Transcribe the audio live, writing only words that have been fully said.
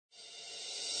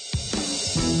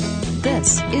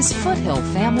This is Foothill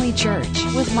Family Church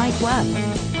with Mike Webb.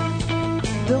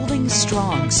 Building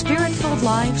strong, Spirit-filled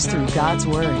lives through God's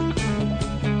Word.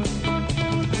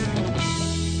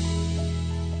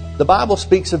 The Bible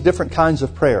speaks of different kinds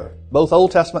of prayer. Both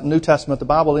Old Testament and New Testament, the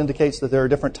Bible indicates that there are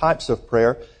different types of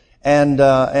prayer. And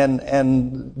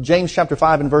James chapter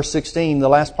 5 and verse 16, the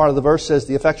last part of the verse says,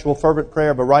 "The effectual fervent prayer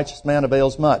of a righteous man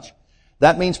avails much."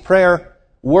 That means prayer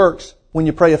works when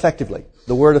you pray effectively.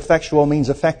 The word effectual means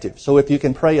effective. So if you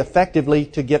can pray effectively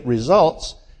to get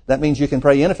results, that means you can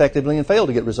pray ineffectively and fail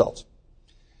to get results.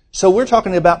 So we're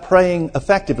talking about praying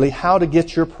effectively, how to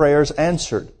get your prayers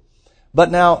answered.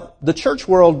 But now, the church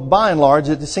world, by and large,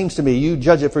 it seems to me, you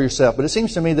judge it for yourself, but it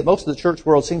seems to me that most of the church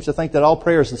world seems to think that all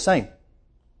prayer is the same.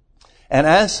 And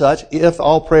as such, if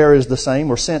all prayer is the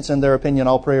same, or since in their opinion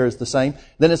all prayer is the same,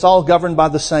 then it's all governed by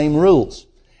the same rules.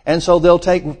 And so they'll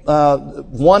take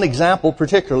one example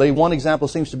particularly. One example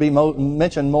seems to be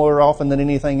mentioned more often than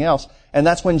anything else. And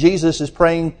that's when Jesus is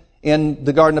praying in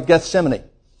the Garden of Gethsemane.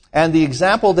 And the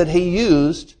example that he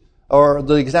used, or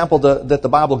the example that the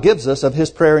Bible gives us of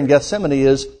his prayer in Gethsemane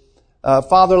is,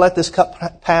 "Father, let this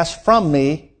cup pass from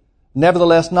me.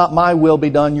 Nevertheless, not my will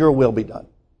be done, your will be done."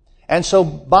 And so,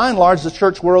 by and large, the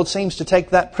church world seems to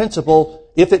take that principle,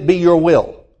 "if it be your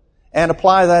will," and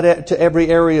apply that to every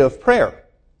area of prayer.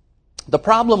 The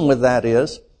problem with that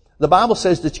is, the Bible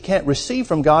says that you can't receive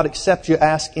from God except you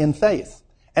ask in faith.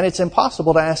 And it's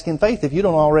impossible to ask in faith if you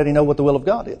don't already know what the will of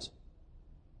God is.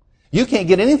 You can't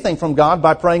get anything from God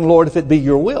by praying, "Lord, if it be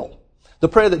your will." The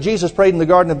prayer that Jesus prayed in the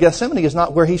Garden of Gethsemane is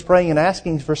not where he's praying and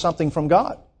asking for something from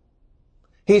God.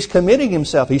 He's committing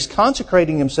himself. He's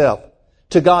consecrating himself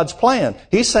to God's plan.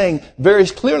 He's saying very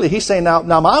clearly, he's saying,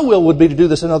 now my will would be to do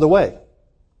this another way.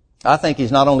 I think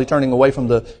he's not only turning away from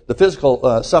the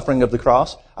physical suffering of the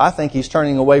cross, I think he's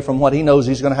turning away from what he knows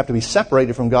he's going to have to be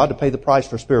separated from God to pay the price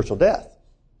for spiritual death.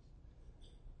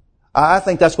 I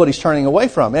think that's what he's turning away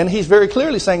from. And he's very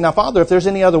clearly saying, "Now, Father, if there's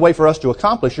any other way for us to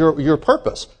accomplish your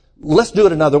purpose, let's do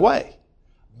it another way.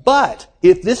 But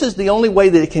if this is the only way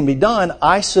that it can be done,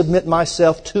 I submit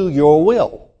myself to your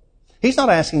will." He's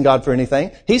not asking God for anything.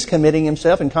 He's committing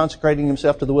himself and consecrating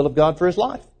himself to the will of God for his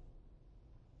life.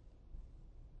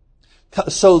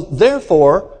 So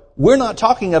therefore, we're not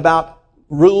talking about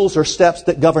rules or steps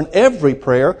that govern every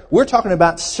prayer. We're talking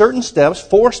about certain steps,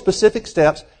 4 specific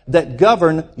steps that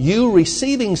govern you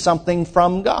receiving something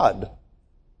from God.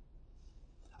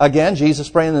 Again, Jesus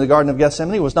praying in the Garden of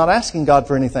Gethsemane was not asking God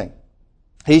for anything.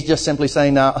 He's just simply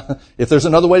saying, "Now, if there's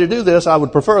another way to do this, I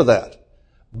would prefer that.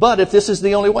 But if this is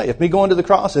the only way, if me going to the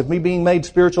cross, if me being made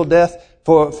spiritual death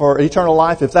for eternal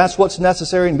life, if that's what's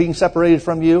necessary and being separated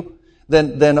from you,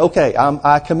 then okay,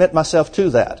 I commit myself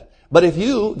to that." But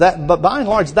but by and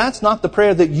large, that's not the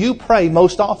prayer that you pray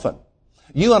most often.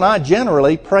 You and I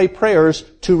generally pray prayers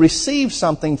to receive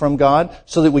something from God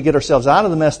so that we get ourselves out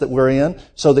of the mess that we're in,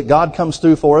 so that God comes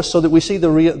through for us, so that we see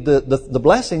the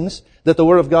blessings that the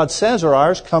Word of God says are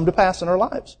ours come to pass in our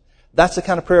lives. That's the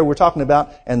kind of prayer we're talking about,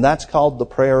 and that's called the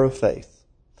prayer of faith.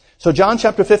 So John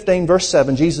chapter 15, verse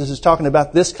 7, Jesus is talking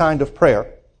about this kind of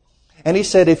prayer. And he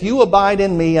said, "If you abide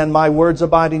in me and my words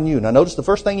abide in you." Now notice the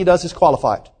first thing he does is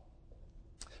qualify it.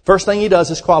 First thing he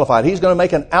does is qualify it. He's going to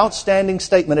make an outstanding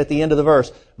statement at the end of the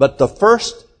verse. But the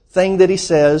first thing that he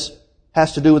says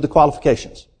has to do with the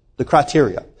qualifications, the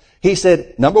criteria. He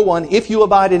said, number 1, if you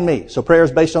abide in me. So prayer is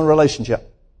based on a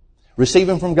relationship.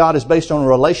 Receiving from God is based on a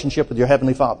relationship with your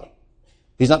Heavenly Father.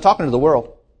 He's not talking to the world.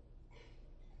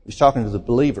 He's talking to the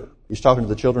believer. He's talking to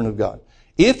the children of God.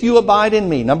 If you abide in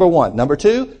me, number 1. Number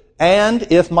 2, and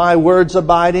if my words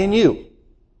abide in you.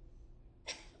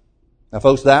 Now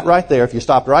folks, that right there, if you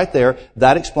stopped right there,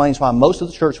 that explains why most of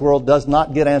the church world does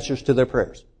not get answers to their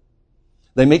prayers.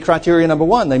 They meet criteria number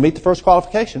 1. They meet the first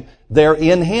qualification. They're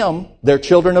in Him. They're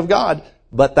children of God.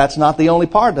 But that's not the only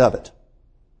part of it.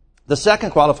 The second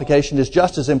qualification is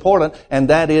just as important, and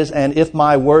that is, and if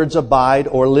my words abide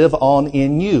or live on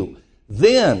in you,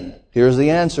 then, here's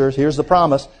the answer, here's the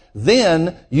promise,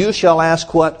 then you shall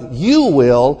ask what you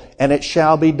will, and it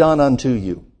shall be done unto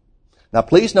you. Now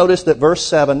please notice that verse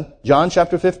 7, John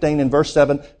chapter 15 and verse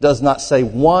 7, does not say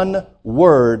one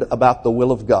word about the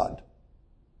will of God.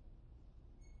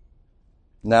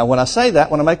 Now when I say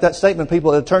that, when I make that statement,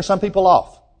 it turns some people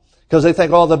off. Because they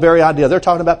think, the very idea, they're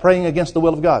talking about praying against the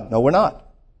will of God. No, we're not.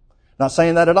 Not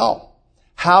saying that at all.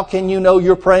 How can you know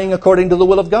you're praying according to the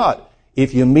will of God?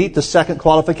 If you meet the second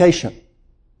qualification.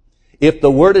 If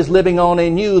the Word is living on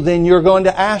in you, then you're going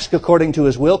to ask according to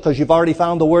His will because you've already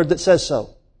found the Word that says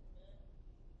so.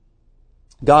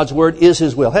 God's Word is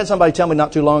His will. I had somebody tell me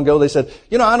not too long ago, they said,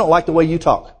 I don't like the way you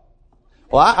talk.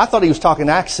 Well, I thought he was talking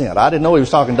accent. I didn't know he was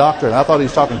talking doctrine. I thought he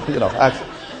was talking, accent.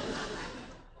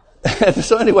 And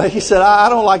so anyway, he said, I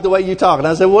don't like the way you talk. And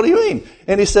I said, what do you mean?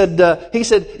 And he said,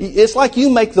 it's like you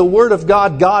make the Word of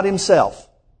God God Himself.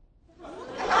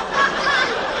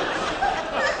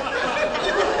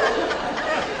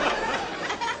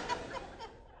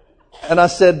 And I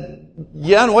said,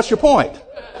 yeah, and what's your point?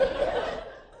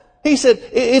 He said,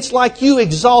 it's like you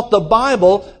exalt the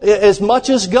Bible as much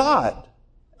as God.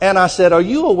 And I said, are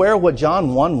you aware of what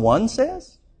John 1:1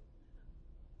 says?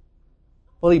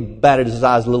 Well, he batted his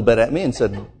eyes a little bit at me and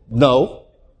said, no.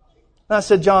 And I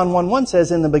said, John 1:1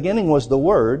 says, in the beginning was the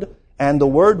Word, and the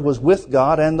Word was with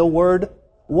God, and the Word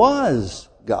was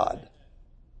God.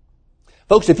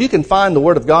 Folks, if you can find the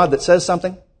Word of God that says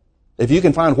something, if you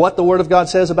can find what the Word of God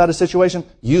says about a situation,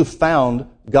 you've found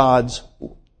God's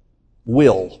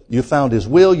will. You found His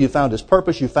will, you found His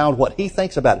purpose, you found what He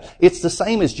thinks about it. It's the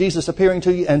same as Jesus appearing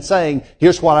to you and saying,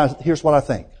 here's what I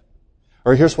think.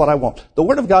 Or here's what I want. The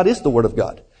Word of God is the Word of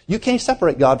God. You can't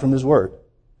separate God from His Word.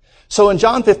 So in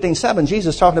John 15:7,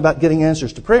 Jesus talking about getting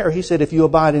answers to prayer, He said, if you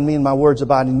abide in me and my words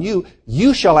abide in you,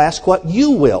 you shall ask what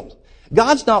you will.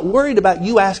 God's not worried about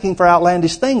you asking for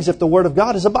outlandish things if the Word of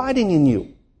God is abiding in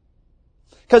you.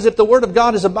 Because if the Word of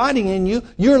God is abiding in you,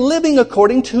 you're living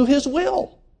according to His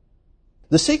will.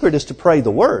 The secret is to pray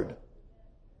the Word.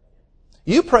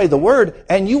 You pray the Word,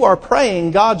 and you are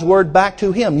praying God's Word back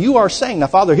to Him. You are saying, now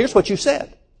Father, here's what you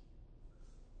said.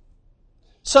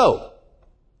 So,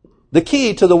 the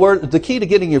key to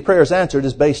getting your prayers answered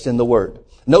is based in the Word.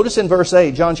 Notice in verse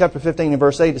 8, John chapter 15 and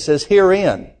verse 8, it says,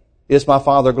 herein is my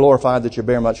Father glorified that you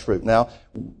bear much fruit. Now,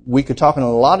 we could talk in a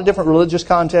lot of different religious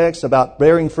contexts about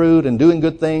bearing fruit and doing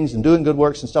good things and doing good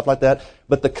works and stuff like that.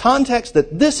 But the context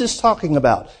that this is talking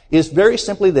about is very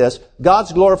simply this.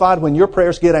 God's glorified when your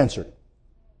prayers get answered.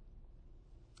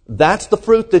 That's the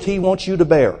fruit that He wants you to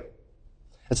bear.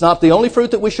 It's not the only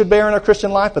fruit that we should bear in our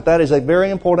Christian life, but that is a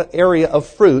very important area of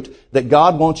fruit that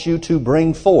God wants you to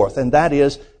bring forth, and that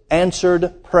is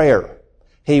answered prayer.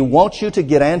 He wants you to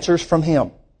get answers from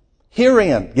Him.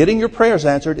 Herein, getting your prayers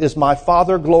answered, is my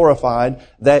Father glorified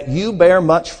that you bear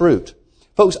much fruit.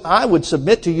 Folks, I would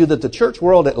submit to you that the church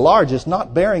world at large is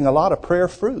not bearing a lot of prayer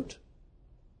fruit.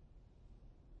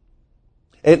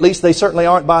 At least they certainly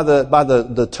aren't by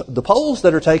the polls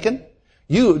that are taken.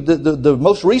 The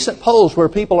most recent polls where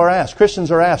people are asked, Christians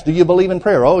are asked, do you believe in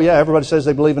prayer? Oh yeah, everybody says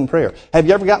they believe in prayer. Have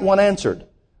you ever got one answered?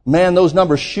 Man, those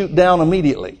numbers shoot down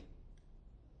immediately.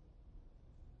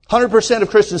 100% of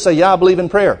Christians say, yeah, I believe in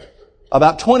prayer.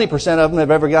 About 20% of them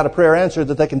have ever got a prayer answered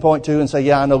that they can point to and say,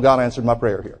 yeah, I know God answered my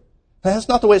prayer here. That's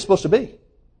not the way it's supposed to be.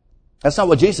 That's not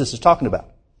what Jesus is talking about.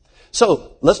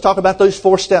 So, let's talk about those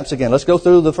 4 steps again. Let's go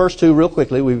through the first 2 real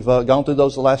quickly. We've gone through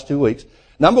those the last 2 weeks.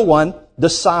 Number 1,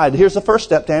 decide. Here's the first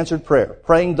step to answered prayer.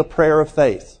 Praying the prayer of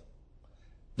faith.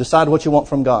 Decide what you want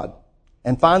from God.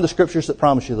 And find the scriptures that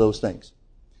promise you those things.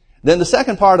 Then the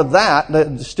second part of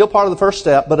that, still part of the first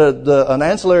step, but an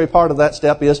ancillary part of that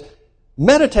step is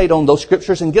meditate on those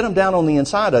scriptures and get them down on the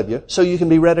inside of you so you can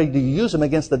be ready to use them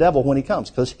against the devil when he comes,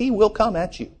 because he will come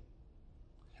at you.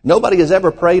 Nobody has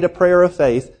ever prayed a prayer of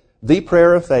faith, the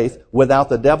prayer of faith, without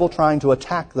the devil trying to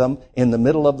attack them in the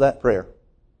middle of that prayer.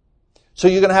 So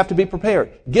you're going to have to be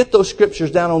prepared. Get those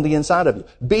scriptures down on the inside of you.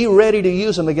 Be ready to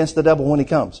use them against the devil when he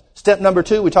comes. Step number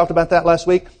 2, we talked about that last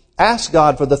week. Ask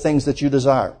God for the things that you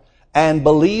desire and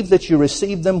believe that you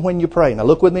receive them when you pray. Now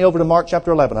look with me over to Mark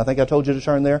chapter 11. I think I told you to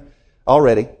turn there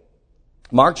already.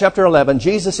 Mark chapter 11,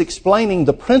 Jesus explaining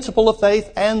the principle of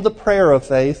faith and the prayer of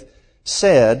faith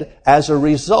said, as a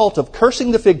result of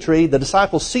cursing the fig tree, the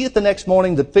disciples see it the next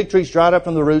morning, the fig tree's dried up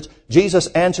from the roots. Jesus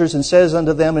answers and says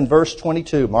unto them in verse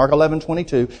 22, Mark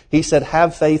 11:22, He said,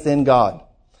 have faith in God.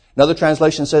 Another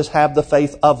translation says, have the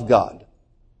faith of God.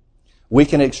 We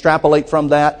can extrapolate from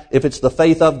that. If it's the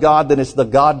faith of God, then it's the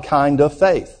God kind of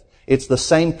faith. It's the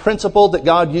same principle that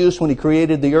God used when He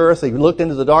created the earth. He looked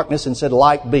into the darkness and said,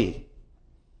 light be.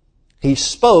 He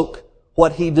spoke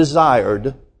what He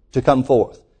desired to come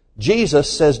forth.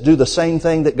 Jesus says, do the same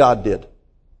thing that God did.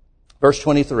 Verse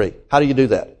 23. How do you do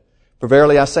that? For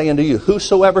verily I say unto you,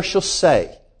 whosoever shall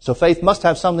say. So faith must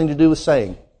have something to do with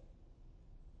saying.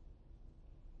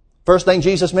 First thing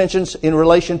Jesus mentions in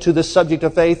relation to this subject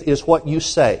of faith is what you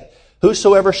say.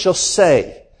 Whosoever shall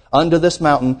say unto this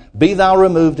mountain, be thou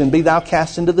removed and be thou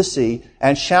cast into the sea,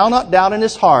 and shall not doubt in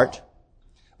his heart,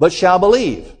 but shall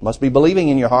believe. Must be believing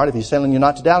in your heart. If He's telling you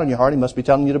not to doubt in your heart, He must be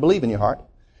telling you to believe in your heart.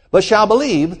 But shall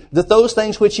believe that those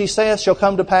things which he saith shall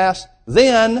come to pass,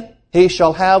 then he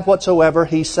shall have whatsoever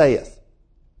he saith.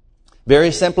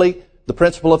 Very simply, the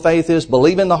principle of faith is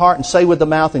believe in the heart and say with the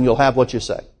mouth and you'll have what you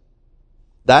say.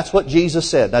 That's what Jesus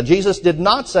said. Now, Jesus did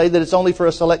not say that it's only for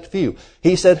a select few.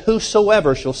 He said,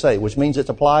 whosoever shall say, which means it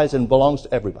applies and belongs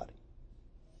to everybody.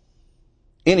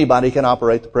 Anybody can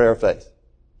operate the prayer of faith.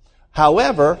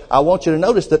 However, I want you to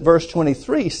notice that verse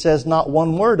 23 says not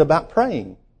one word about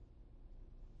praying.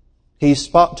 He's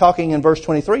talking in verse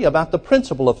 23 about the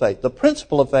principle of faith. The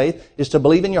principle of faith is to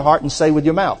believe in your heart and say with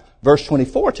your mouth. Verse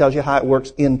 24 tells you how it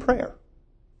works in prayer.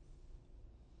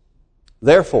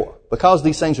 Therefore, because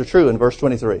these things are true in verse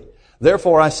 23,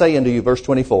 therefore I say unto you, verse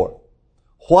 24,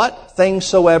 what things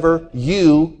soever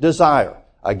you desire.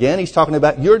 Again, he's talking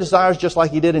about your desires just like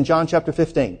he did in John chapter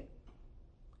 15.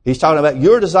 He's talking about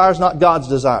your desires, not God's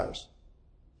desires.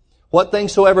 What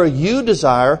things soever you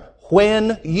desire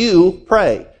when you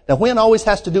pray. Now, when always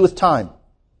has to do with time.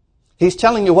 He's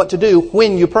telling you what to do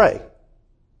when you pray.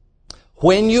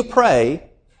 When you pray,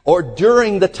 or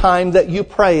during the time that you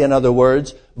pray, in other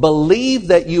words, believe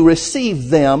that you receive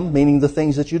them, meaning the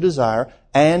things that you desire,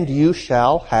 and you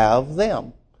shall have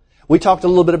them. We talked a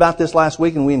little bit about this last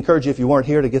week, and we encourage you, if you weren't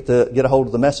here, to get a hold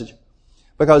of the message.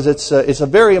 Because it's a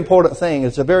very important thing.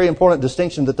 It's a very important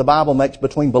distinction that the Bible makes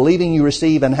between believing you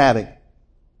receive and having.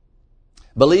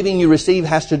 Believing you receive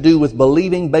has to do with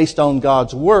believing based on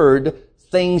God's Word,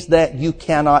 things that you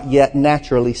cannot yet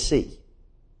naturally see.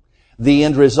 The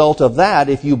end result of that,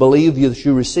 if you believe that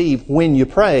you receive when you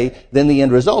pray, then the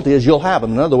end result is you'll have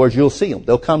them. In other words, you'll see them.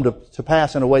 They'll come to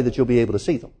pass in a way that you'll be able to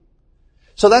see them.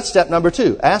 So that's step number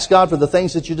 2. Ask God for the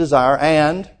things that you desire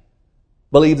and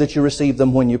believe that you receive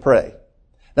them when you pray.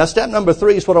 Now, step number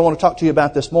 3 is what I want to talk to you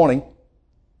about this morning.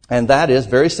 And that is,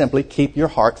 very simply, keep your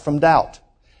heart from doubt.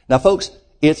 Now, folks,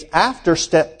 it's after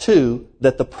step 2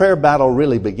 that the prayer battle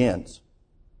really begins.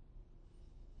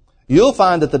 You'll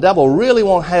find that the devil really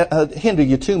won't hinder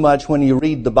you too much when you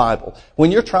read the Bible.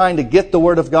 When you're trying to get the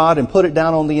Word of God and put it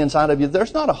down on the inside of you,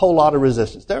 there's not a whole lot of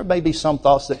resistance. There may be some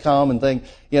thoughts that come and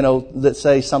that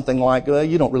say something like, well,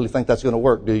 you don't really think that's going to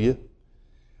work, do you?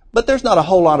 But there's not a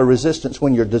whole lot of resistance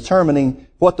when you're determining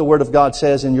what the Word of God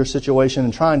says in your situation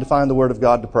and trying to find the Word of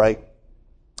God to pray.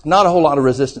 Not a whole lot of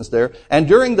resistance there. And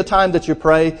during the time that you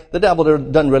pray, the devil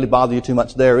doesn't really bother you too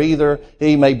much there either.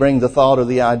 He may bring the thought or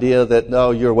the idea that, oh,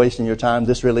 you're wasting your time.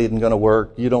 This really isn't going to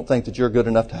work. You don't think that you're good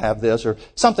enough to have this, or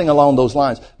something along those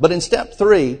lines. But in step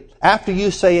 3, after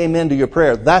you say amen to your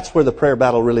prayer, that's where the prayer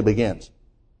battle really begins.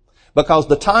 Because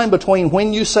the time between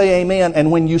when you say amen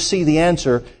and when you see the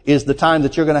answer is the time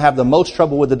that you're going to have the most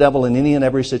trouble with the devil in any and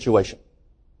every situation.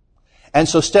 And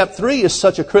so step 3 is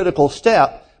such a critical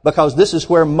step, because this is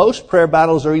where most prayer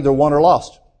battles are either won or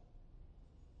lost.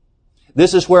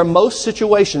 This is where most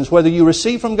situations, whether you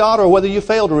receive from God or whether you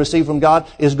fail to receive from God,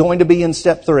 is going to be in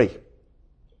step 3.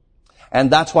 And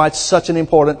that's why it's such an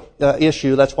important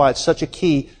issue. That's why it's such a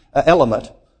key element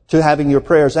to having your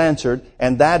prayers answered.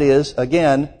 And that is,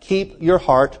 again, keep your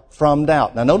heart from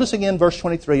doubt. Now notice again verse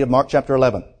 23 of Mark chapter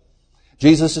 11.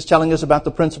 Jesus is telling us about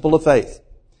the principle of faith.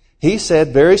 He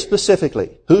said very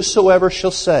specifically, whosoever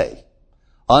shall say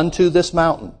unto this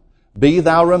mountain, be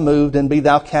thou removed and be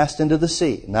thou cast into the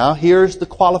sea. Now here's the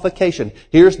qualification.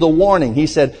 Here's the warning. He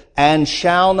said, and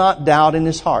shall not doubt in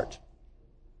his heart.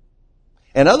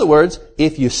 In other words,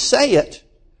 if you say it,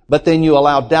 but then you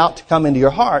allow doubt to come into your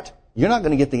heart, you're not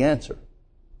going to get the answer.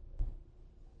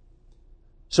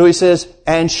 So he says,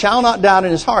 and shall not doubt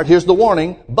in his heart. Here's the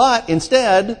warning. But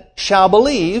instead shall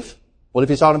believe. Well, if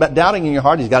he's talking about doubting in your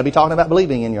heart, he's got to be talking about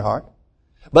believing in your heart.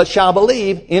 But shall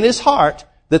believe in his heart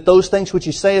that those things which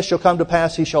he saith shall come to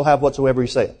pass, he shall have whatsoever he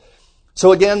saith.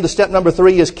 So again, the step number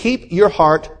 3 is keep your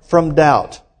heart from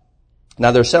doubt.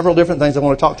 Now there are several different things I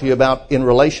want to talk to you about in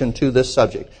relation to this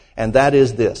subject. And that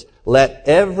is this. Let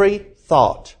every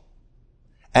thought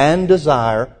and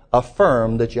desire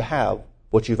affirm that you have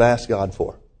what you've asked God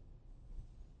for.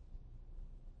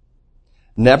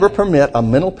 Never permit a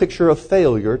mental picture of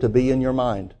failure to be in your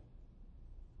mind.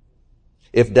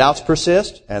 If doubts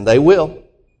persist, and they will,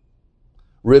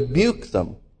 rebuke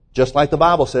them. Just like the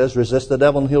Bible says, resist the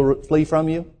devil and he'll flee from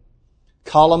you.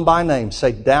 Call him by name.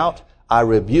 Say, doubt, I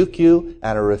rebuke you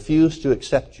and I refuse to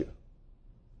accept you.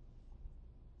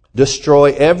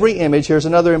 Destroy every image. Here's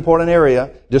another important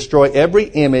area. Destroy every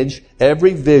image,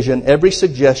 every vision, every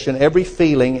suggestion, every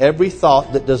feeling, every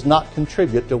thought that does not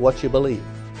contribute to what you believe.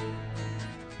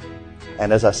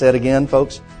 And as I said again,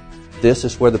 folks, this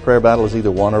is where the prayer battle is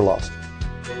either won or lost.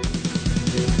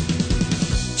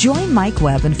 Join Mike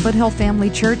Webb and Foothill Family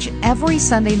Church every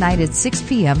Sunday night at 6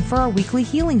 p.m. for our weekly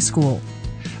healing school.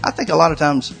 I think a lot of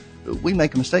times we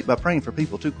make a mistake by praying for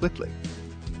people too quickly.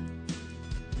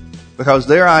 Because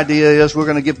their idea is we're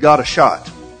going to give God a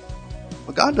shot.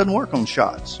 But God doesn't work on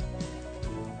shots.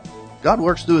 God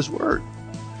works through His Word.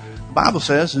 The Bible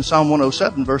says in Psalm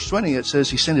 107, verse 20, it says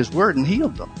He sent His word and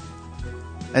healed them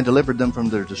and delivered them from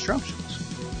their destructions.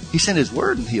 He sent His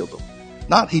word and healed them,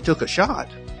 not He took a shot.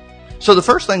 So the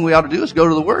first thing we ought to do is go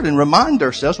to the Word and remind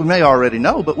ourselves. We may already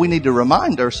know, but we need to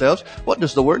remind ourselves, what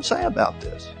does the Word say about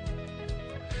this?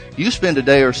 You spend a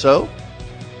day or so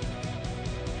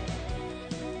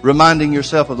reminding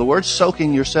yourself of the Word,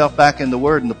 soaking yourself back in the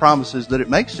Word and the promises that it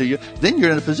makes to you, then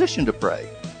you're in a position to pray.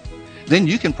 Then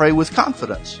you can pray with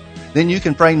confidence. Then you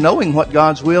can pray knowing what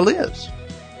God's will is.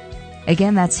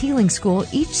 Again, that's Healing School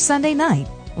each Sunday night,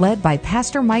 led by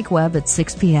Pastor Mike Webb at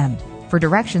 6 p.m. For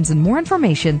directions and more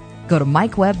information, go to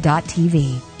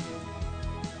mikewebb.tv.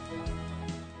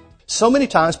 So many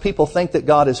times people think that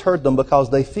God has heard them because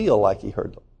they feel like He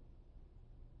heard them.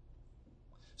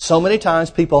 So many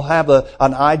times people have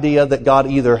an idea that God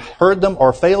either heard them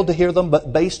or failed to hear them,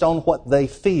 but based on what they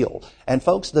feel. And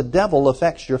folks, the devil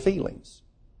affects your feelings.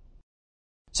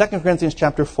 2 Corinthians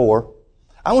chapter 4,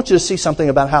 I want you to see something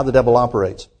about how the devil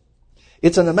operates.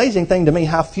 It's an amazing thing to me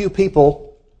how few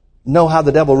people know how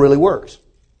the devil really works.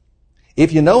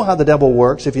 If you know how the devil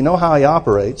works, if you know how he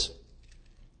operates,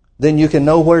 then you can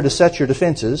know where to set your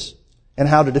defenses and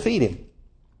how to defeat him.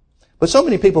 But so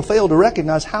many people fail to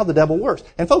recognize how the devil works.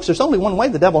 And folks, there's only one way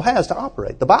the devil has to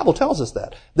operate. The Bible tells us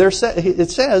that.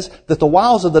 It says that the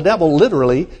wiles of the devil,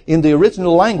 literally, in the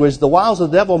original language, the wiles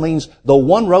of the devil means the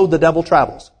one road the devil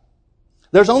travels.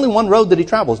 There's only one road that he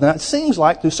travels. Now, it seems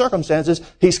like, through circumstances,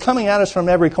 he's coming at us from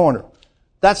every corner.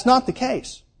 That's not the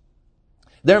case.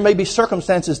 There may be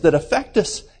circumstances that affect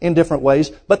us in different ways,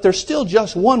 but there's still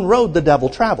just one road the devil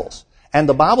travels. And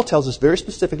the Bible tells us very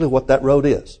specifically what that road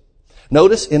is.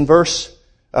 Notice in 2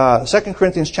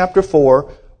 Corinthians chapter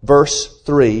 4, verse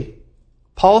 3,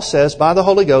 Paul says, by the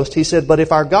Holy Ghost, he said, but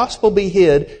if our gospel be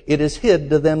hid, it is hid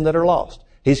to them that are lost.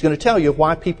 He's going to tell you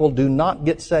why people do not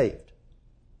get saved.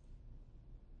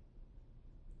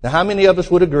 Now, how many of us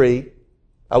would agree,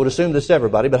 I would assume this to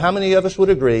everybody, but how many of us would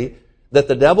agree that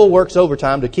the devil works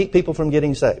overtime to keep people from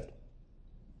getting saved?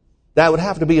 That would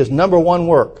have to be his number one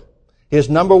work, his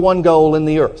number one goal in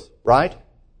the earth, right?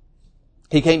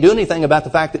 He can't do anything about the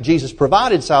fact that Jesus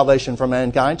provided salvation for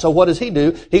mankind, so what does he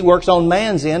do? He works on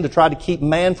man's end to try to keep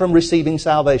man from receiving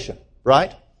salvation,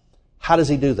 right? How does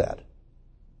he do that?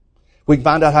 We can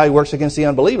find out how he works against the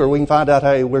unbeliever. We can find out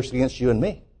how he works against you and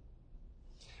me.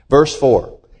 Verse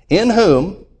 4, in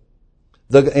whom,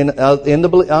 in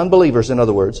the unbelievers, in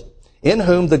other words, in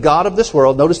whom the God of this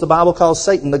world, notice the Bible calls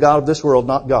Satan the God of this world,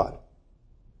 not God.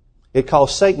 It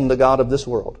calls Satan the God of this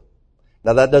world.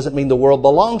 Now that doesn't mean the world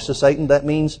belongs to Satan. That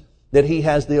means that he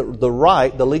has the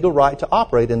right, the legal right to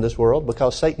operate in this world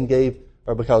because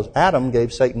Adam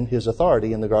gave Satan his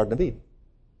authority in the Garden of Eden.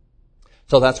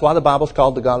 So that's why the Bible's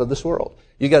called the God of this world.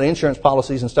 You got insurance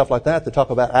policies and stuff like that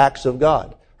talk about acts of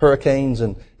God. Hurricanes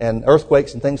and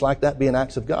earthquakes and things like that being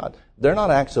acts of God. They're not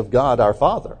acts of God, our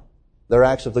Father. They're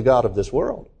acts of the God of this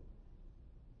world.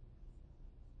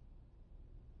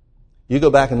 You go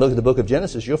back and look at the book of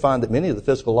Genesis, you'll find that many of the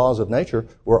physical laws of nature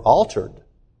were altered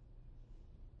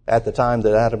at the time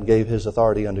that Adam gave his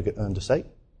authority unto Satan.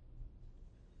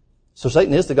 So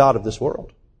Satan is the God of this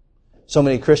world. So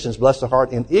many Christians, bless their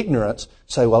heart, in ignorance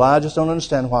say, well, I just don't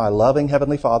understand why a loving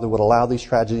Heavenly Father would allow these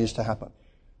tragedies to happen.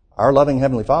 Our loving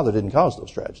Heavenly Father didn't cause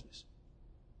those tragedies.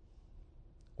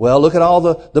 Well, look at all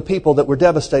the people that were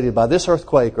devastated by this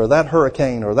earthquake or that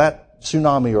hurricane or that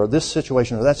tsunami or this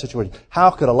situation or that situation.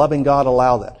 How could a loving God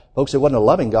allow that? Folks, it wasn't a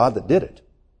loving God that did it.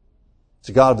 It's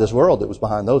the God of this world that was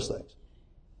behind those things.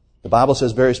 The Bible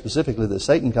says very specifically that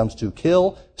Satan comes to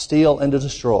kill, steal, and to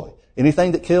destroy.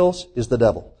 Anything that kills is the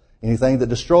devil. Anything that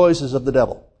destroys is of the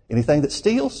devil. Anything that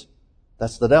steals,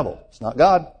 that's the devil. It's not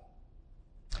God.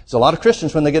 So a lot of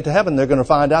Christians, when they get to heaven, they're going to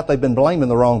find out they've been blaming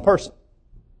the wrong person.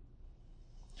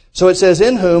 So it says,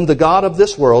 in whom the God of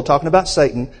this world, talking about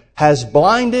Satan, has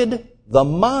blinded the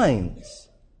minds.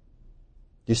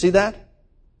 Do you see that?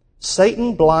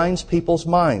 Satan blinds people's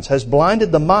minds, has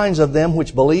blinded the minds of them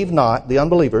which believe not, the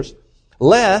unbelievers,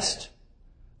 lest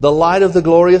the light of the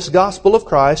glorious gospel of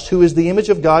Christ, who is the image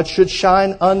of God, should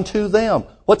shine unto them.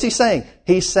 What's he saying?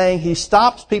 He's saying he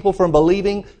stops people from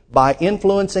believing by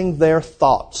influencing their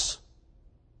thoughts.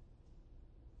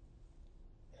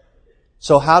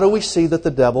 So how do we see that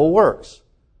the devil works?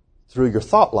 Through your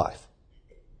thought life.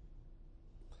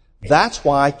 That's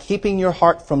why keeping your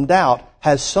heart from doubt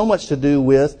has so much to do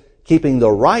with keeping the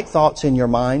right thoughts in your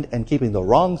mind and keeping the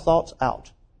wrong thoughts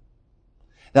out.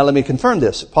 Now let me confirm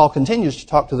this. Paul continues to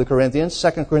talk to the Corinthians,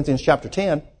 2 Corinthians chapter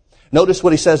 10. Notice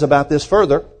what he says about this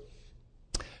further.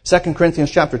 2 Corinthians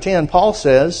chapter 10, Paul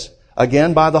says,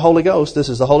 again by the Holy Ghost, this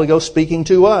is the Holy Ghost speaking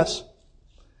to us.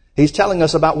 He's telling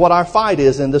us about what our fight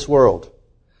is in this world.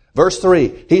 Verse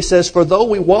 3, he says, "For though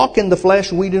we walk in the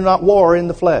flesh, we do not war in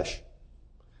the flesh."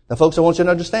 Now, folks, I want you to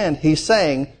understand, he's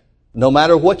saying, no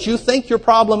matter what you think your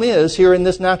problem is here in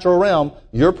this natural realm,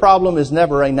 your problem is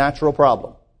never a natural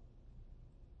problem.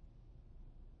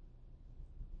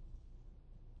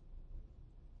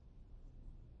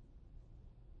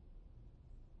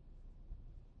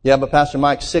 Yeah, but Pastor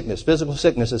Mike, sickness, physical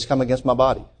sickness has come against my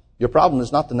body. Your problem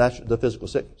is not the physical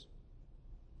sickness.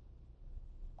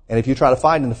 And if you try to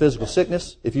fight in the physical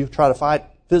sickness, if you try to fight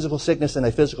physical sickness in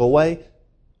a physical way,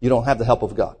 you don't have the help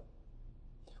of God.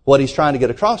 What he's trying to get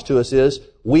across to us is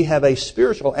we have a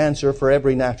spiritual answer for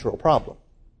every natural problem.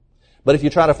 But if you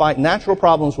try to fight natural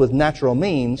problems with natural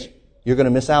means, you're going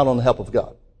to miss out on the help of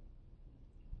God.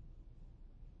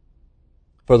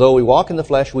 For though we walk in the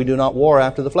flesh, we do not war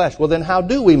after the flesh. Well, then how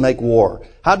do we make war?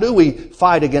 How do we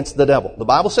fight against the devil? The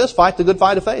Bible says, fight the good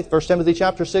fight of faith. 1 Timothy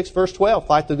chapter 6, verse 12,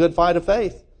 fight the good fight of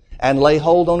faith and lay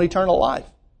hold on eternal life.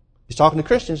 He's talking to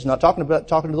Christians, he's not talking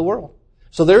to the world.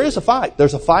 So there is a fight.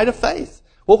 There's a fight of faith.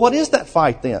 Well, what is that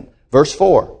fight then? Verse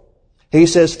 4. He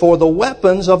says, "For the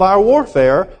weapons of our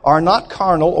warfare are not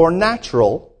carnal or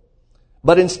natural,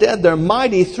 but instead they're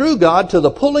mighty through God to the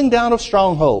pulling down of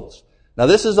strongholds." Now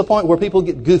this is the point where people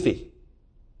get goofy.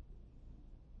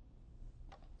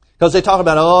 Because they talk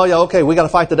about, oh yeah, okay, we got to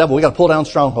fight the devil, we got to pull down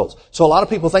strongholds. So a lot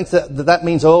of people think that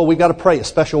means, oh, we got to pray, a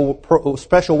special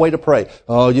way to pray.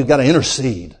 Oh, you've got to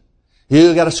intercede.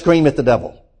 You've got to scream at the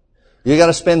devil. You got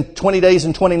to spend 20 days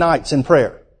and 20 nights in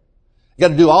prayer. You got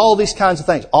to do all these kinds of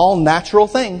things, all natural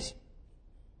things,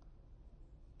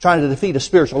 trying to defeat a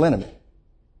spiritual enemy.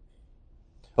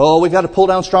 Oh, we've got to pull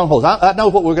down strongholds. I know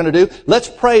what we're going to do. Let's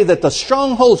pray that the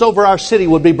strongholds over our city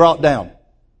would be brought down.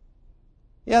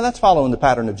 Yeah, that's following the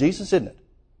pattern of Jesus, isn't it?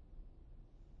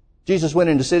 Jesus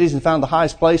went into cities and found the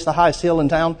highest place, the highest hill in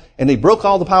town, and he broke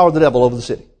all the power of the devil over the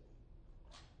city.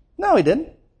 No, he didn't.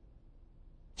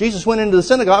 Jesus went into the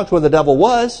synagogues where the devil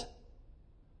was.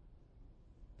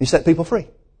 He set people free.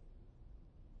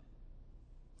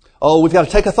 Oh, we've got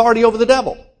to take authority over the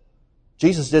devil.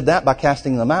 Jesus did that by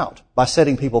casting them out, by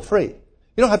setting people free.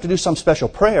 You don't have to do some special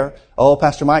prayer. Oh,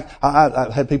 Pastor Mike,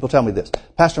 I've had people tell me this.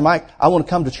 Pastor Mike, I want to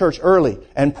come to church early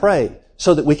and pray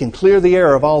so that we can clear the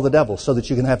air of all the devils so that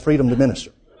you can have freedom to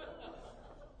minister.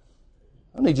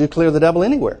 I don't need you to clear the devil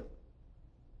anywhere.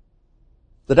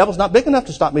 The devil's not big enough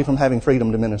to stop me from having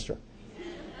freedom to minister.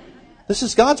 This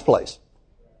is God's place.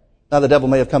 Now, the devil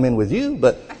may have come in with you,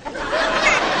 but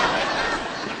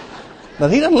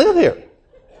he doesn't live here.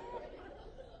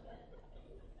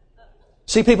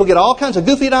 See, people get all kinds of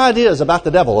goofy ideas about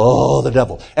the devil. Oh, the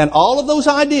devil. And all of those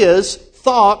ideas,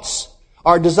 thoughts,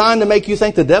 are designed to make you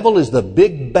think the devil is the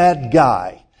big bad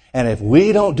guy. And if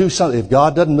we don't do something, if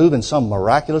God doesn't move in some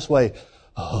miraculous way,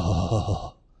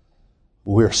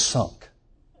 we're sunk.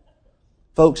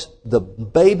 Folks, the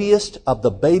babiest of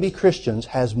the baby Christians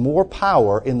has more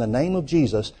power in the name of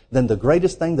Jesus than the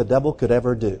greatest thing the devil could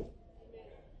ever do.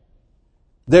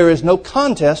 There is no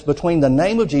contest between the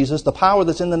name of Jesus, the power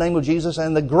that's in the name of Jesus,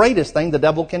 and the greatest thing the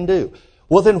devil can do.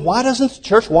 Well, then why doesn't the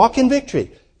church walk in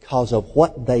victory? Because of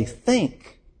what they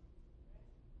think.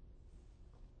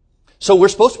 So we're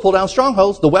supposed to pull down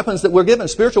strongholds, the weapons that we're given,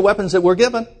 spiritual weapons that we're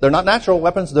given. They're not natural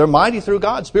weapons. They're mighty through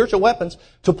God, spiritual weapons,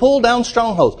 to pull down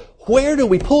strongholds. Where do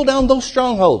we pull down those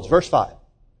strongholds? Verse 5.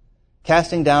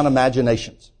 Casting down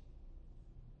imaginations.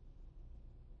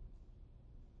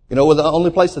 You know, the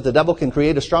only place that the devil can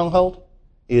create a stronghold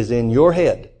is in your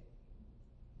head.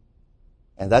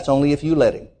 And that's only if you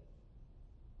let him.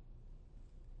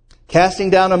 Casting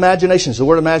down imaginations. The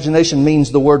word imagination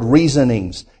means the word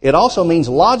reasonings. It also means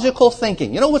logical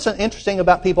thinking. You know what's interesting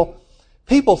about people?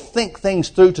 People think things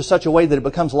through to such a way that it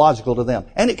becomes logical to them.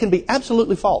 And it can be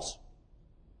absolutely false.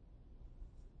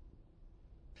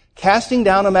 Casting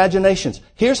down imaginations.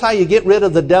 Here's how you get rid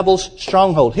of the devil's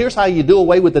stronghold. Here's how you do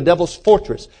away with the devil's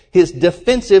fortress, his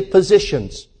defensive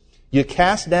positions. You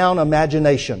cast down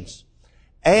imaginations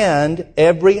and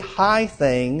every high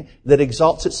thing that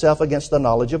exalts itself against the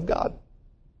knowledge of God.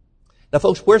 Now,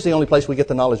 folks, where's the only place we get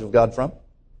the knowledge of God from?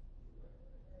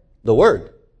 The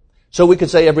Word. So we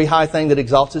could say every high thing that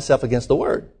exalts itself against the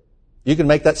Word. You can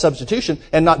make that substitution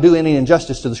and not do any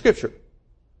injustice to the Scripture.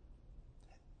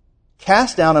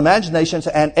 Cast down imaginations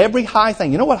and every high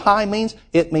thing. You know what high means?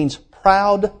 It means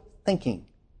proud thinking.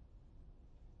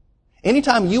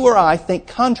 Anytime you or I think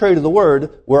contrary to the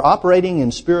Word, we're operating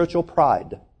in spiritual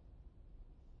pride.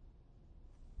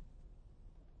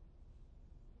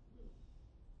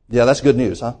 Yeah, that's good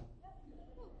news, huh?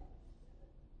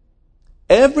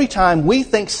 Every time we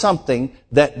think something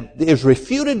that is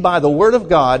refuted by the Word of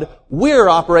God, we're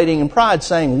operating in pride,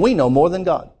 saying we know more than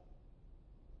God.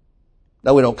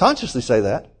 Now, we don't consciously say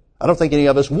that. I don't think any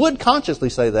of us would consciously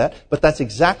say that, but that's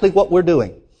exactly what we're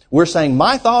doing. We're saying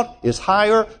my thought is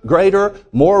higher, greater,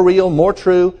 more real, more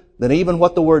true than even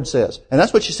what the Word says. And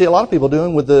that's what you see a lot of people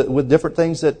doing with different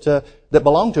things that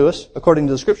belong to us, according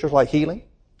to the Scriptures, like healing,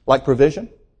 like provision,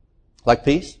 like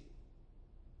peace.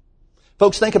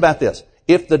 Folks, think about this.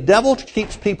 If the devil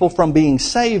keeps people from being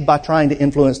saved by trying to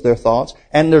influence their thoughts,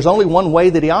 and there's only one way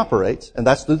that he operates, and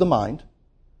that's through the mind,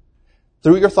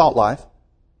 through your thought life,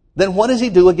 then what does he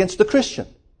do against the Christian?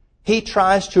 He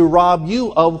tries to rob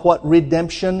you of what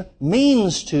redemption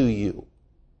means to you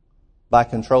by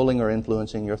controlling or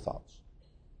influencing your thoughts.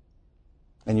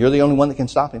 And you're the only one that can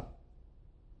stop him.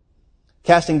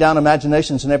 Casting down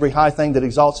imaginations and every high thing that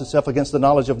exalts itself against the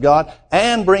knowledge of God,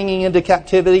 and bringing into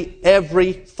captivity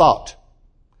every thought.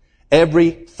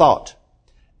 Every thought.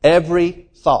 Every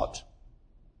thought.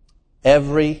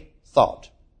 Every thought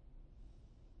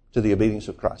to the obedience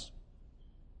of Christ.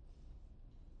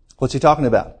 What's he talking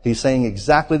about? He's saying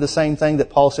exactly the same thing that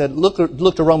Paul said. Look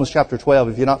to Romans chapter 12.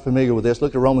 If you're not familiar with this,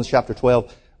 look at Romans chapter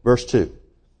 12, verse 2.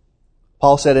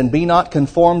 Paul said, "And be not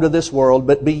conformed to this world,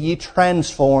 but be ye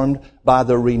transformed by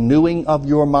the renewing of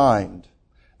your mind,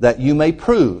 that you may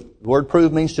prove," the word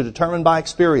prove means to determine by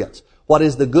experience, "what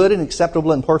is the good and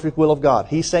acceptable and perfect will of God."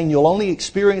 He's saying you'll only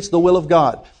experience the will of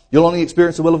God. You'll only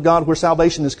experience the will of God where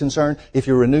salvation is concerned if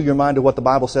you renew your mind to what the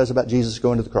Bible says about Jesus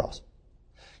going to the cross.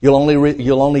 You'll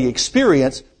only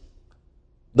experience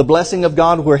the blessing of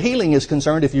God where healing is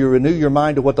concerned if you renew your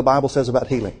mind to what the Bible says about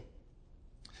healing.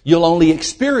 You'll only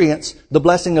experience the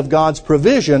blessing of God's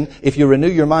provision if you renew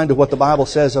your mind to what the Bible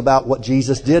says about what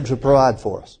Jesus did to provide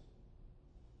for us.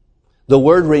 The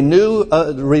word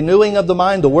renewing of the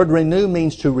mind, the word renew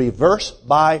means to reverse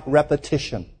by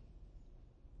repetition.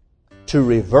 To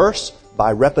reverse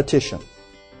by repetition.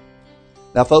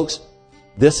 Now, folks,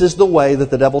 this is the way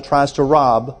that the devil tries to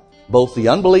rob both the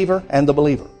unbeliever and the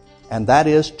believer. And that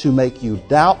is to make you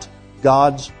doubt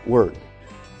God's Word.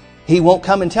 He won't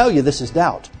come and tell you this is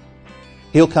doubt.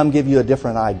 He'll come give you a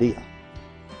different idea.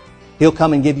 He'll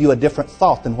come and give you a different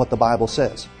thought than what the Bible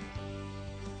says.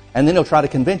 And then he'll try to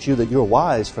convince you that you're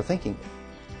wise for thinking it.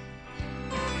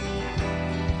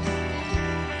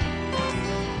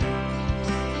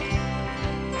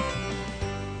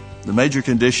 The major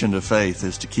condition of faith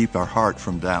is to keep our heart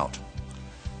from doubt.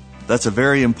 That's a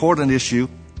very important issue,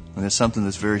 and it's something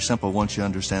that's very simple once you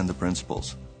understand the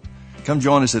principles. Come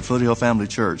join us at Foothill Family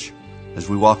Church as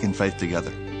we walk in faith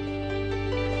together.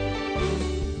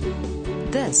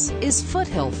 This is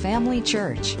Foothill Family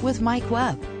Church with Mike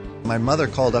Webb. My mother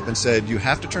called up and said, "You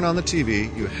have to turn on the TV,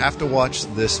 you have to watch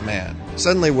this man."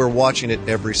 Suddenly we're watching it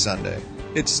every Sunday.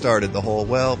 It started the whole,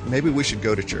 well, maybe we should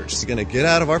go to church. We're going to get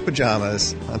out of our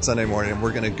pajamas on Sunday morning and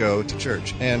we're going to go to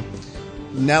church. And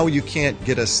now you can't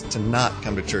get us to not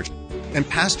come to church. And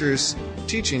pastors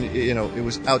teaching, it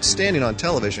was outstanding on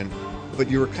television, but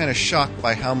you were kind of shocked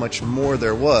by how much more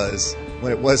there was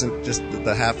when it wasn't just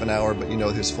the half an hour, but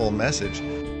his full message.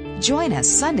 Join us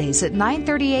Sundays at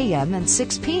 9:30 a.m. and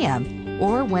 6 p.m.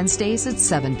 or Wednesdays at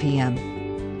 7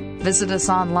 p.m. Visit us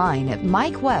online at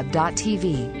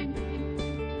mikewebb.tv.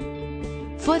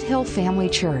 Foothill Family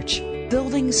Church,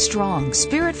 building strong,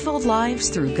 Spirit-filled lives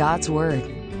through God's Word.